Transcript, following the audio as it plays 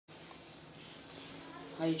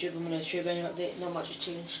Hi YouTube, I'm going to trade binder update. Not much has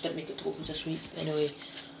changed, didn't make it to opens this week. Anyway,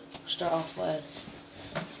 start off with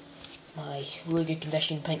my really good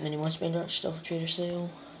condition pink mini once binder, it's still for trader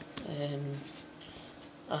sale.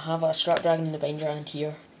 I have a Snapdragon in the binder and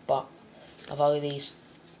here, but I value these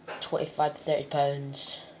 £25 to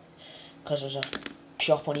 £30 because there's a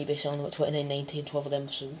shop on eBay selling them at £29.90 and 12 of them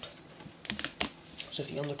have sold. So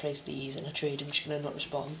if you underprice these in a trade, I'm just going to not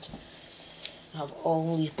respond. I have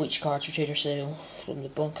all these bleach cards for trader sale from the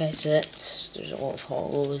Bunkai sets. There's a lot of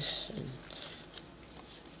hollows and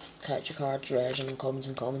character cards, rares and uncommons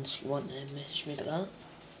and commons. If you want them, message me about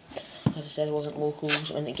that. As I said, I wasn't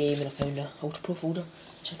locals in the game and I found a Ultra Pro folder.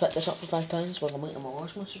 So I picked this up for £5 while I'm waiting on my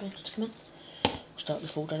large monster bench to come in. We'll start the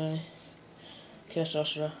folder now. Chaos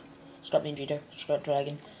Sorcerer, Scrap Main Breeder, Scrap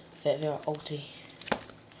Dragon, Fetvier, Ulti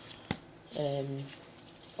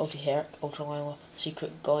Herc, Ultra Lila,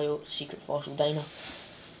 Secret Goyle, Secret Fossil Dino,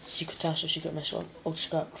 Secret Tasker, Secret Missile, Ultra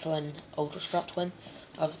Scrap Twin, Ultra Scrap Twin.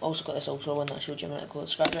 I've also got this Ultra one that I showed you a minute ago, the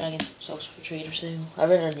Scrap Dragon. It's also for trader sale. I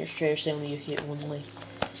ran it in your trader sale in the UK only.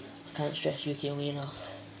 I can't stress UK only enough.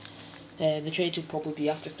 The trades will probably be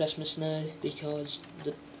after Christmas now because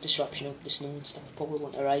the disruption of the snow and stuff probably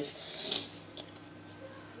won't arrive.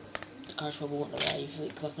 The cards probably won't arrive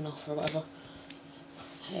like quick enough or whatever.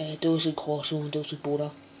 Dosed Colossal and Dosed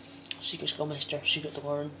Bora, Secret Skullmaster, Secret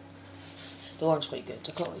DeLorean. DeLorean's quite good,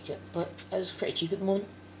 I quite like it, but it's pretty cheap at the moment,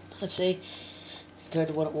 I'd say, compared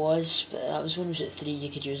to what it was, but that was when it was at 3 you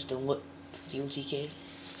could use the loop for the OTK.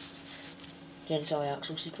 Genocide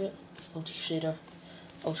Axel Secret, Ultra Crusader,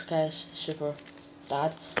 Ultra Chaos, Super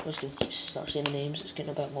Dad. I'm just going to start saying the names, it's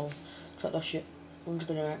getting a bit long. Trapdoor Shoot,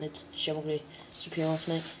 Underground Arachnid, Chivalry, Superior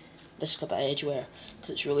Knight. This has got a bit of edgeware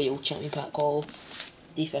because it's really old champion pack call.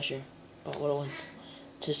 D Fisher, Battle Whirlwind,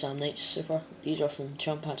 2 Sam Knights Super. These are from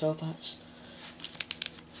Champ Pack 12 packs.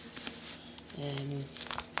 I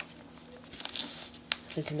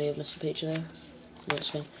think I may have missed a page there. No, it's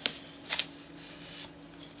fine.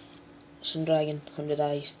 Sun Dragon, 100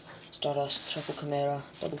 Eyes, Stardust, Triple Chimera,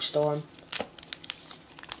 Double Storm,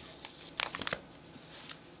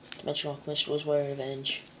 Dimensional Alchemist, Rosewire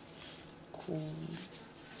Revenge,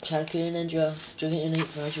 Karakuri Ninja, Jugend Unite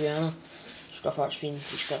from Azuriana, Scrap Archfiend,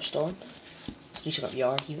 Scrap Storm, 3 Scrap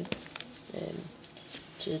Yard even.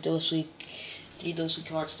 2 Dose League, 3 Dose League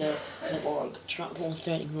cards there, Niborg, Trapple and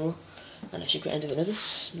Threatening Roar, and a Secret End of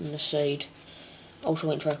Anubis. On this side, Ultra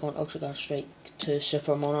White Tricorn, Ultra Guard Strike, 2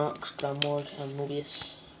 Super Monarchs, Grand Morg and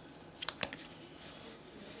Mobius.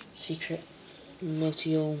 Secret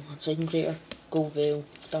Meltio and Siding Crater, Gold Veil,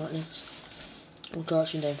 Darkness, Ultra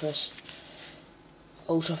Archfiend Empress,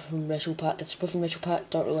 Ultra from Retro Pack, it's from Retro Pack,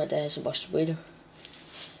 Dark Roulette Death and Buster Blader.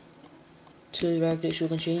 2 Rare Great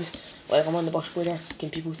Shogun Chains. While I'm on the Buster Blader, can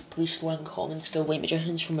people please throw in common skill White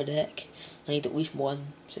Magicians from my deck? I need at least one,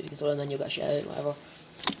 so if you can throw them in you'll get a shout out, whatever.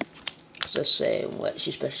 Cause this lets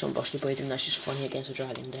you special on Buster Blader and that's just funny against a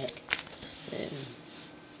dragon deck.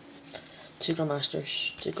 2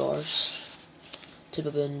 Grandmasters, 2 Gors, 2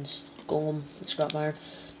 Baboons, Golem and Scrap Iron.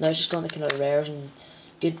 Now it's just on the kind of rares and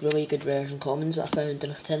really good rares and commons that I found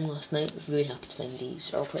in a tin last night. I was really happy to find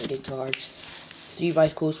these. They're all pretty good cards. 3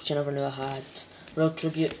 Rykos, which I never knew I had. Real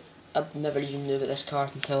Tribute, I never even knew about this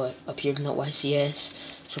card until it appeared in that YCS,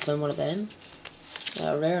 so I found one of them.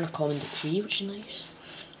 A rare and a common Decree, which is nice.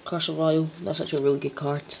 Castle Royal, that's actually a really good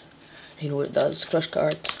card. You know what it does. Crush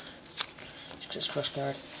card. It's a crush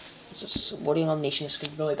card. It's a Warrior Nomination, it's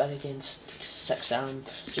really bad against 6 Sam.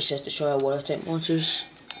 It just says destroy all water type monsters.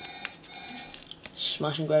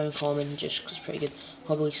 Smashing Ground common, just because it's pretty good.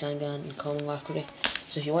 Hobbly Sangan and common Lacquery.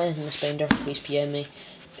 So if you want anything in this binder, please PM me.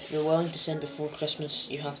 If you're willing to send before Christmas,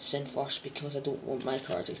 you have to send first because I don't want my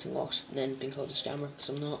cards getting lost and then being called a scammer because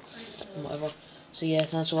I'm not, and whatever. So yeah,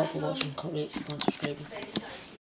 thanks a lot for watching. Can't wait, keep on subscribing.